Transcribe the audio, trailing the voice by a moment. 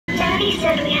Daddy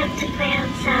said we have to play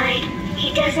outside.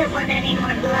 He doesn't want any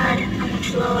more blood on the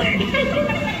floor.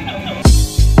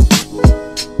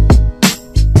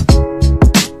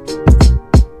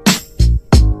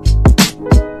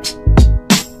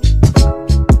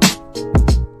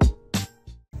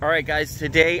 Alright guys,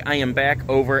 today I am back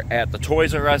over at the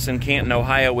Toys R Us in Canton,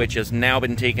 Ohio, which has now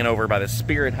been taken over by the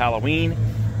Spirit Halloween.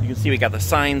 You can see we got the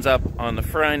signs up on the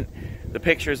front, the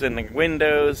pictures in the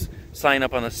windows, sign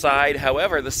up on the side.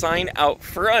 However, the sign out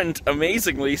front,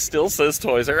 amazingly, still says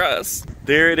Toys R Us.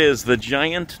 There it is, the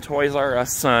giant Toys R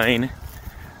Us sign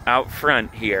out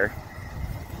front here.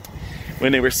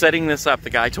 When they were setting this up, the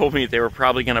guy told me they were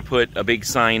probably going to put a big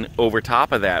sign over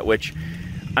top of that, which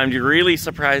I'm really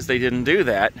surprised they didn't do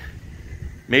that.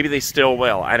 Maybe they still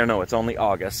will. I don't know. It's only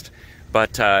August.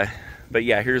 But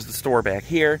yeah, here's the store back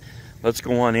here. Let's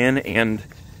go on in and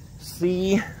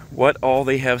see what all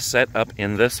they have set up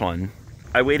in this one.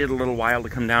 I waited a little while to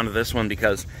come down to this one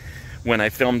because when I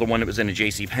filmed the one that was in a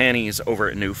JCPenney's over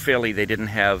at New Philly, they didn't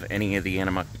have any of the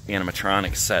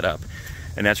animatronics set up.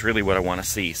 And that's really what I want to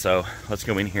see. So let's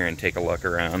go in here and take a look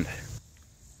around.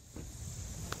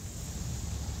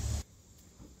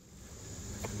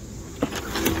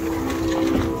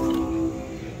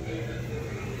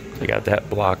 I got that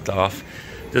blocked off.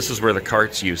 This is where the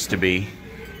carts used to be.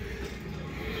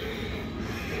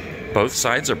 Both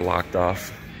sides are blocked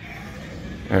off.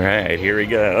 All right, here we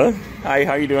go. Hi,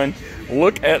 how you doing?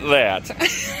 Look at that.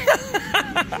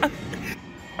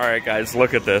 All right, guys,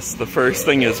 look at this. The first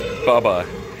thing is Bubba.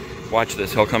 Watch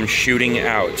this, he'll come shooting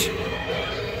out.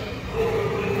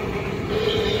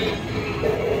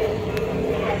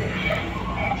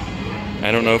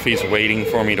 I don't know if he's waiting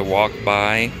for me to walk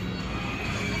by.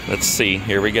 Let's see,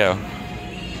 here we go.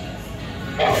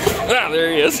 Ah, there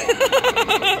he is.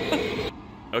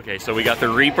 Okay, so we got the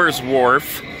Reaper's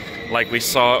Wharf, like we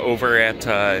saw over at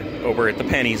the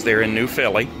Penny's there in New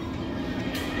Philly.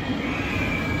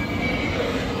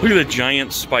 Look at the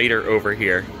giant spider over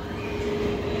here.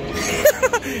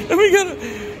 And we got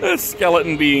a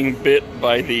skeleton being bit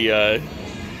by the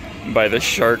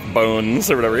shark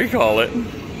bones, or whatever you call it.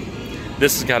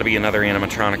 This has got to be another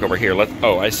animatronic over here.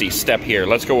 Oh, I see. Step here.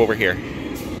 Let's go over here.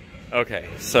 Okay,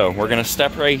 so we're going to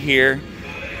step right here.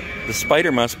 The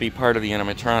spider must be part of the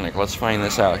animatronic. Let's find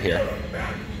this out here.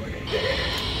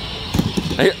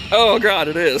 Oh, God,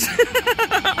 it is.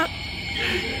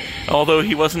 Although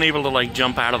he wasn't able to, like,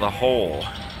 jump out of the hole.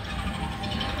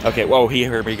 Okay, whoa,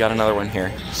 here, we got another one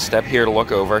here. Step here to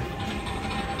look over.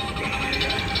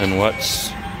 And what's...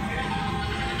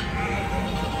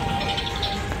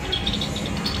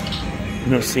 I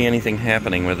don't see anything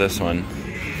happening with this one.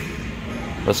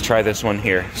 Let's try this one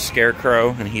here.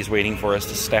 Scarecrow, and he's waiting for us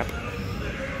to step.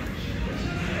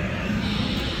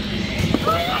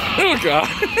 Oh, God.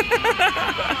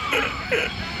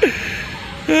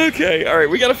 Okay, alright,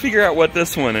 we gotta figure out what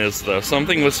this one is, though.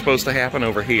 Something was supposed to happen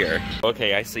over here.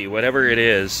 Okay, I see. Whatever it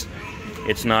is,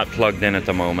 it's not plugged in at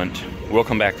the moment. We'll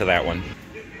come back to that one.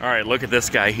 Alright, look at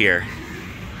this guy here.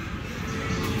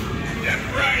 Step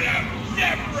right up!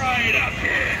 Step right up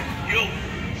here! You'll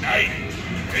nice,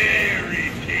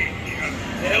 very tasty,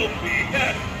 healthy.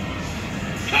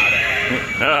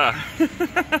 Wow,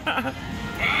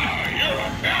 you're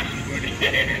a fast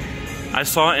one. I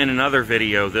saw in another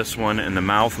video this one, and the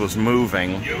mouth was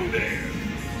moving. You there.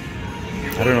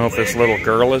 I don't know if this little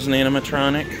girl is an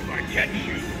animatronic. If I catch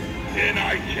you, then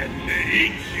I get to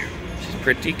eat you. She's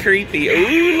pretty creepy.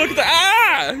 Ooh, look at the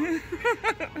ah!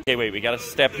 Okay, wait, we got to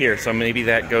step here, so maybe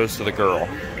that goes to the girl.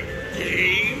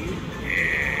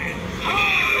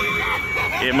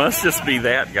 It must just be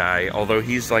that guy, although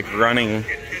he's like running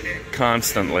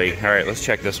constantly. All right, let's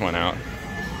check this one out.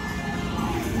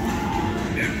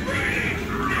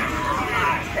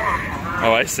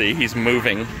 Oh, I see. He's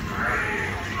moving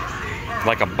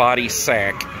like a body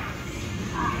sack.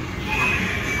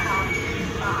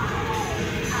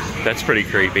 That's pretty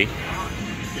creepy.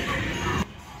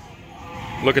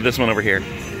 Look at this one over here.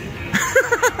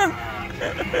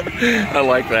 I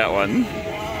like that one.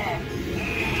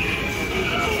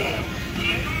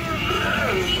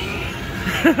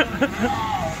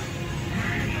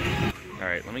 All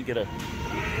right, let me get a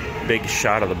big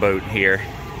shot of the boat here.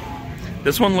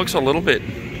 This one looks a little bit...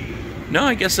 No,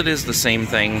 I guess it is the same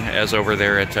thing as over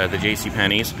there at the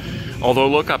JCPenney's. Although,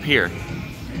 look up here.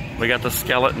 We got the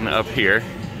skeleton up here,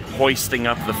 hoisting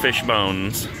up the fish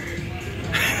bones.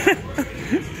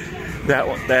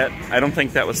 That I don't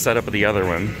think that was set up with the other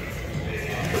one.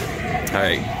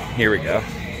 Alright, here we go.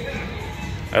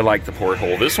 I like the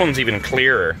porthole. This one's even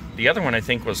clearer. The other one I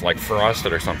think was like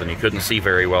frosted or something. You couldn't see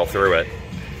very well through it.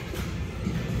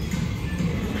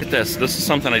 this. This is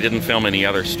something I didn't film in the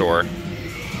other store.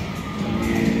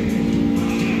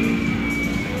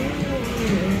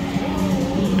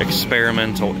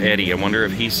 Experimental Eddie. I wonder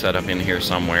if he's set up in here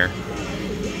somewhere.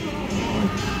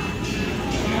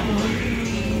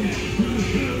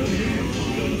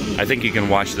 I think you can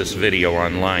watch this video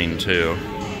online too.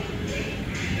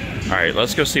 Alright,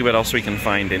 let's go see what else we can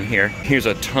find in here. Here's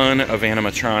a ton of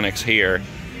animatronics here.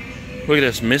 Look at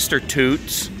this, Mr.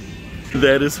 Toots.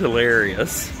 That is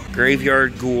hilarious.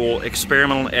 Graveyard Ghoul,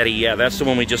 Experimental Eddie. Yeah, that's the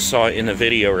one we just saw in the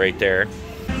video right there.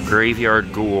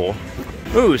 Graveyard Ghoul.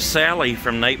 Ooh, Sally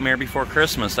from Nightmare Before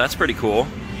Christmas. That's pretty cool.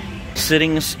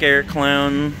 Sitting Scare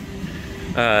Clown.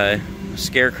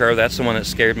 Scarecrow, that's the one that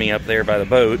scared me up there by the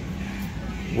boat.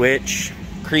 Witch.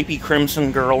 Creepy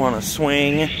Crimson Girl on a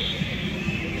swing.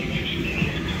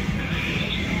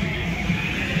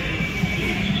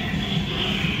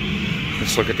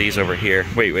 Let's look at these over here.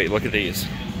 Wait, look at these.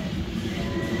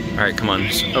 Alright, come on.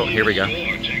 Oh, here we go.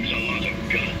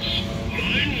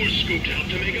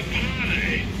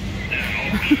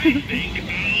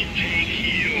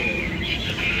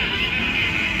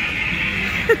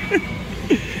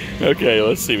 Okay,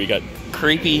 let's see. We got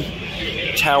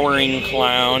Creepy Towering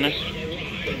Clown.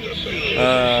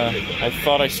 I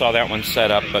thought I saw that one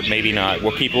set up, but maybe not.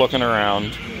 We'll keep looking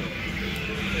around.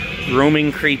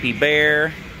 Roaming Creepy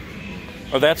Bear.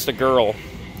 Oh, that's the girl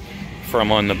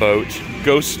from On the Boat.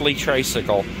 Ghostly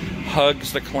Tricycle.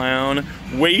 Hugs the Clown.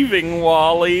 Waving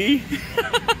Wally.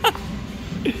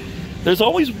 There's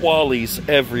always Wallies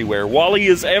everywhere. Wally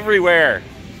is everywhere.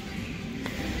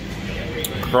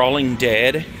 Crawling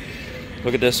Dead.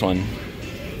 Look at this one.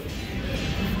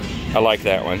 I like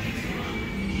that one.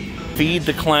 Feed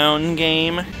the Clown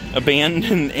Game.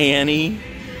 Abandon Annie.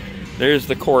 There's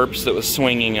the corpse that was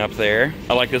swinging up there.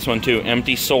 I like this one too.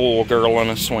 Empty Soul Girl on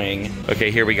a Swing. Okay,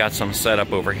 here we got some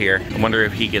setup over here. I wonder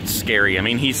if he gets scary. I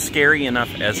mean, he's scary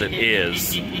enough as it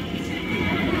is.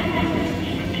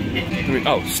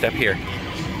 Oh, step here.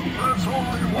 There's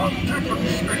only one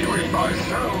difference between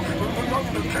myself and the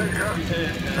Undertaker. They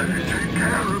take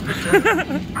care of the dead,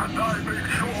 and I make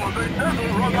sure they never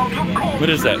run out of corpses. What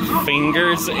is that?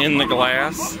 Fingers in the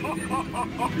glass?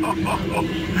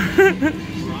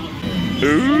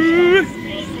 Ooh!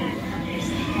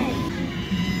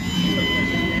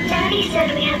 Daddy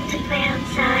said we have to play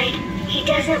outside. He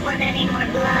doesn't want any more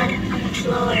blood on the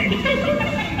floor.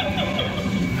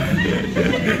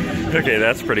 Okay,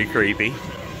 that's pretty creepy.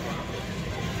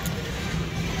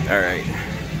 Alright.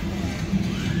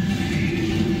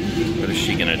 What is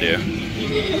she gonna do?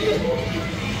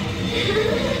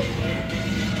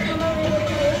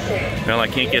 Well, I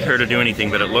can't get her to do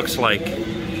anything, but it looks like...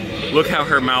 Look how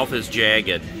her mouth is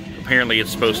jagged. Apparently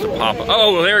it's supposed to pop.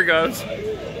 Oh, there it goes.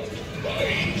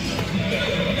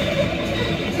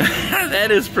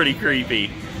 That is pretty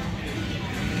creepy.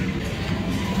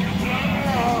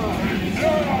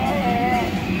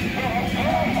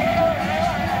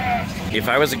 If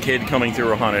I was a kid coming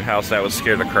through a haunted house, that would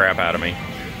scare the crap out of me.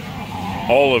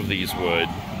 All of these would.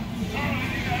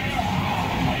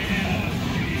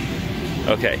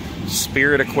 Okay,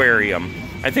 Spirit Aquarium.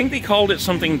 I think they called it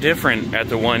something different at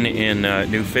the one in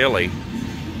New Philly.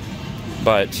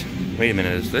 But, wait a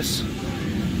minute, is this?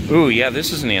 Ooh, yeah,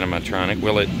 this is an animatronic.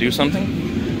 Will it do something?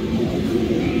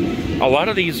 A lot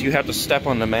of these you have to step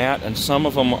on the mat, and some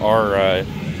of them are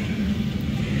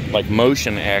like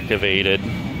motion activated.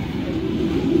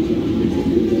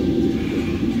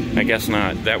 I guess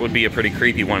not. That would be a pretty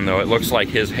creepy one, though. It looks like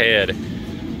his head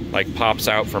like pops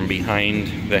out from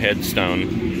behind the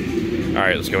headstone. All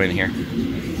right, let's go in here.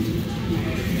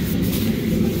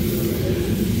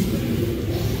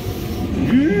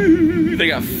 Ooh, they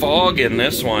got fog in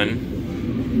this one.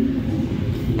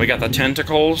 We got the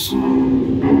tentacles.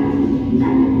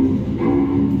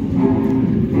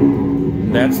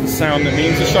 That's the sound that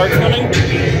means the shark's coming.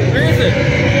 Where is it?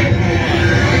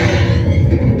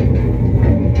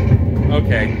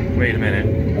 Okay, wait a minute.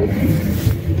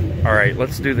 Alright,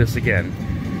 let's do this again.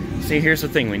 See, here's the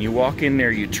thing. When you walk in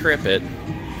there, you trip it.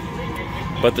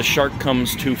 But the shark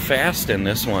comes too fast in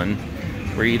this one,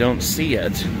 where you don't see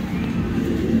it.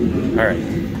 Alright,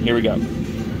 here we go.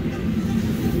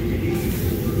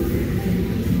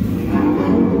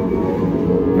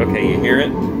 Okay, you hear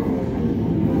it?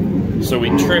 So we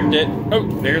tripped it. Oh,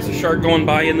 there's a shark going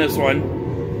by in this one.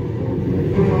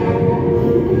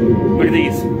 Look at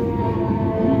these.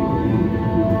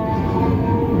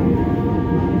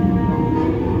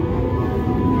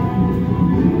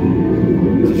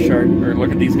 There's a shark. Or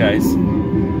look at these guys.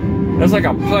 That's like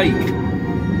a pike.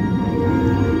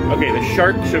 Okay, the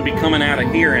shark should be coming out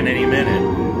of here in any minute.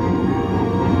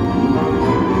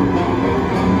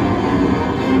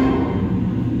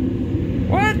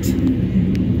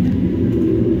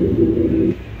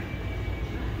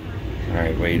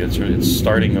 right. It's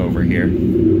starting over here.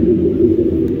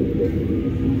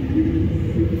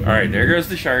 All right, there goes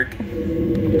the shark.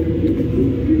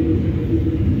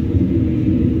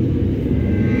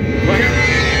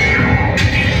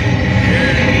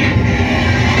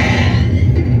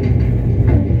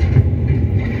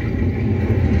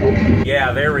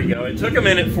 Yeah, there we go. It took a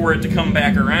minute for it to come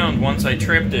back around once I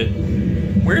tripped it.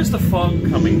 Where's the fog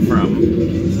coming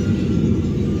from?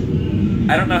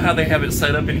 I don't know how they have it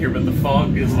set up in here, but the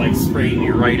fog is like spraying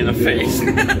you right in the face.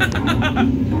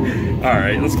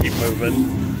 Alright, let's keep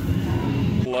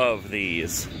moving. Love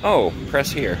these. Oh,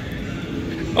 press here.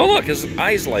 Oh look, his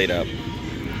eyes light up.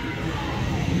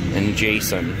 And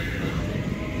Jason.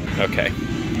 Okay.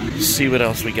 Let's see what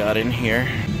else we got in here.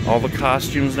 All the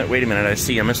costumes. Wait a minute, I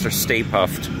see a Mr. Stay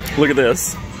Puffed. Look at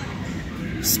this.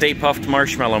 Stay Puffed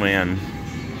Marshmallow Man.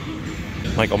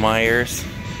 Michael Myers.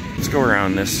 Let's go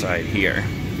around this side here.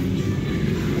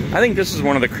 I think this is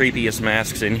one of the creepiest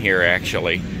masks in here,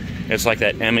 actually. It's like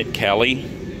that Emmett Kelly.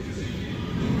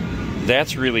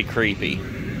 That's really creepy.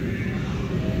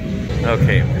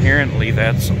 Okay, apparently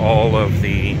that's all of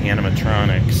the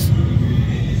animatronics.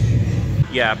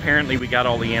 Yeah, apparently we got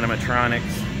all the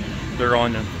animatronics. They're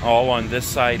all on this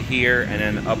side here and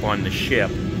then up on the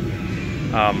ship.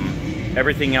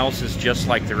 Everything else is just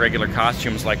like the regular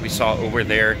costumes like we saw over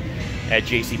there at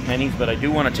JCPenney's, but I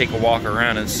do want to take a walk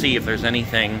around and see if there's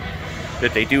anything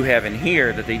that they do have in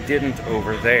here that they didn't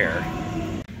over there.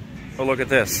 Oh, look at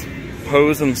this.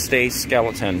 Pose and Stay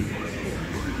Skeleton.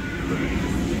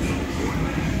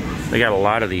 They got a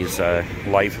lot of these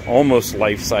almost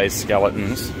life-size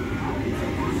skeletons.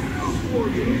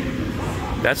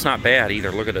 That's not bad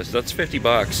either. Look at this. That's 50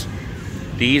 bucks.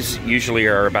 These usually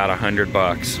are about 100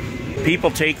 bucks.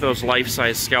 People take those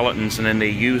life-size skeletons and then they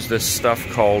use this stuff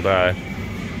called, I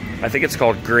think it's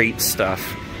called Great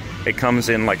Stuff. It comes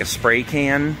in like a spray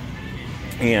can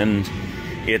and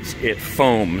it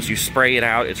foams. You spray it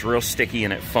out, it's real sticky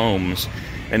and it foams.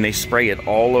 And they spray it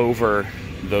all over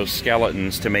those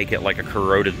skeletons to make it like a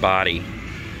corroded body.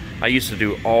 I used to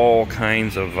do all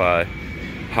kinds of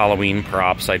Halloween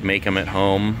props. I'd make them at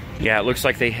home. Yeah, it looks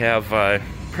like they have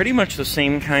pretty much the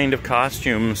same kind of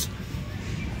costumes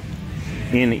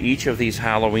in each of these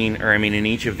Halloween, or I mean in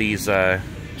each of these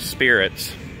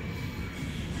spirits.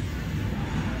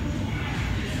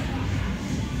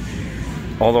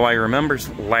 Although I remember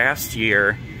last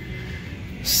year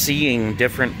seeing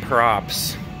different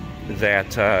props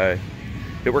that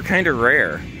were kind of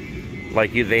rare.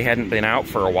 Like they hadn't been out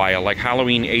for a while, like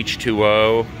Halloween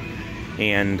H2O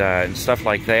and stuff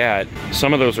like that.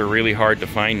 Some of those are really hard to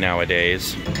find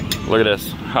nowadays. Look at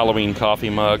this Halloween coffee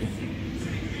mug.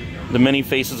 The many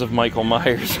faces of Michael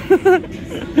Myers.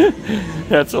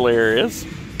 That's hilarious.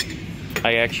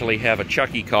 I actually have a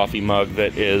Chucky coffee mug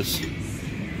that is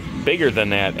bigger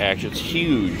than that, actually. It's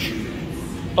huge.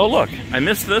 Oh look, I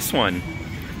missed this one.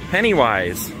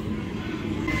 Pennywise.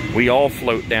 We all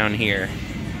float down here.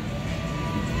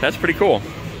 That's pretty cool.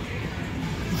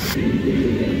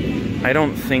 I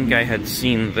don't think I had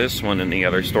seen this one in the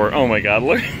other store. Oh my god,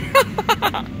 look.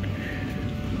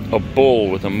 A bull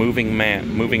with a moving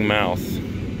mouth.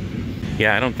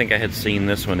 Yeah, I don't think I had seen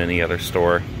this one in the other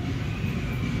store.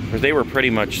 They were pretty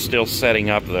much still setting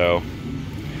up, though,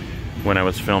 when I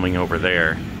was filming over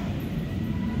there.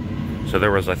 So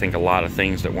there was, I think, a lot of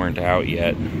things that weren't out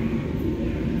yet.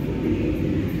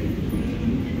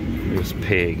 This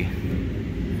pig.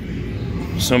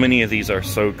 So many of these are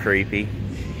so creepy.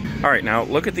 Alright, now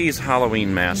look at these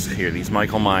Halloween masks here, these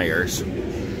Michael Myers.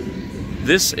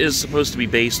 This is supposed to be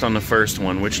based on the first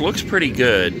one, which looks pretty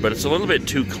good, but it's a little bit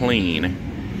too clean.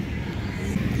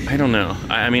 I don't know.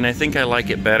 I mean, I think I like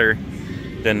it better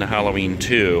than the Halloween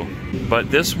 2.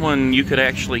 But this one you could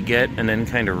actually get and then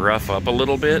kind of rough up a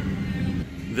little bit.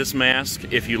 This mask,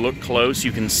 if you look close,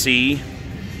 you can see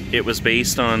it was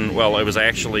based on, well, it was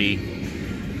actually,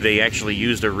 they actually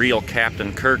used a real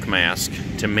Captain Kirk mask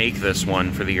to make this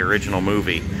one for the original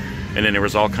movie. And then there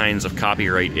was all kinds of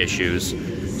copyright issues.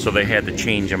 So they had to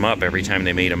change them up every time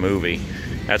they made a movie.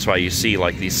 That's why you see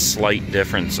like these slight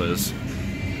differences.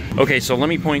 Okay, so let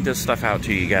me point this stuff out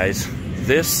to you guys.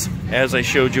 This, as I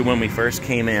showed you when we first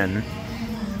came in,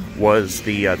 was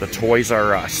the Toys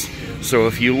R Us. So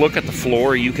if you look at the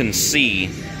floor, you can see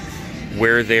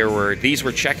where there were, these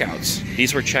were checkouts.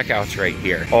 These were checkouts right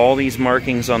here. All these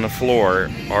markings on the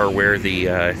floor are where the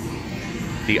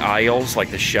aisles, like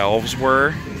the shelves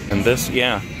were. And this,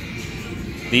 yeah.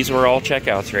 These were all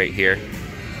checkouts right here.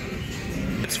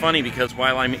 It's funny because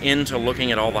while I'm into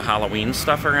looking at all the Halloween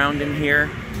stuff around in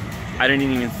here, I didn't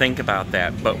even think about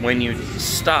that. But when you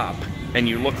stop and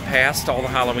you look past all the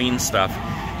Halloween stuff,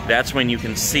 that's when you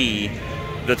can see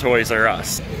the Toys R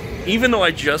Us. Even though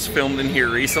I just filmed in here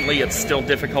recently, it's still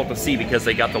difficult to see because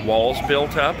they got the walls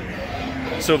built up.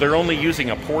 So they're only using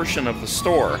a portion of the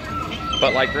store.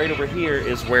 But like right over here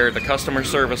is where the customer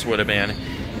service would have been.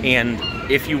 And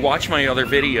if you watch my other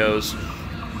videos,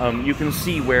 you can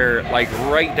see where, like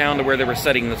right down to where they were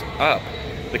setting this up,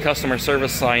 the customer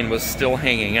service sign was still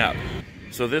hanging up.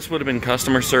 So this would have been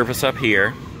customer service up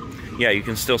here. Yeah, you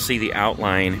can still see the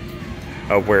outline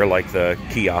of where like the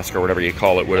kiosk or whatever you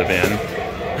call it would have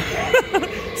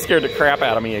been. Scared the crap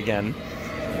out of me again.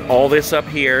 All this up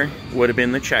here would have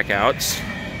been the checkouts.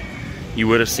 You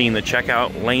would have seen the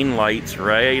checkout lane lights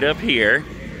right up here.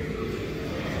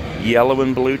 Yellow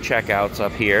and blue checkouts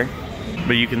up here.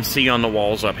 But you can see on the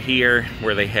walls up here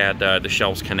where they had the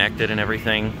shelves connected and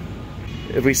everything.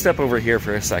 If we step over here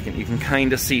for a second, you can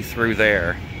kind of see through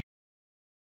there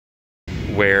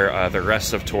where the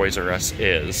rest of Toys R Us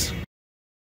is.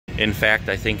 In fact,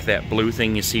 I think that blue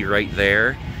thing you see right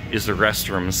there is the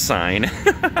restroom sign.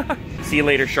 See you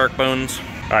later, shark bones.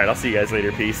 All right, I'll see you guys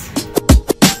later. Peace.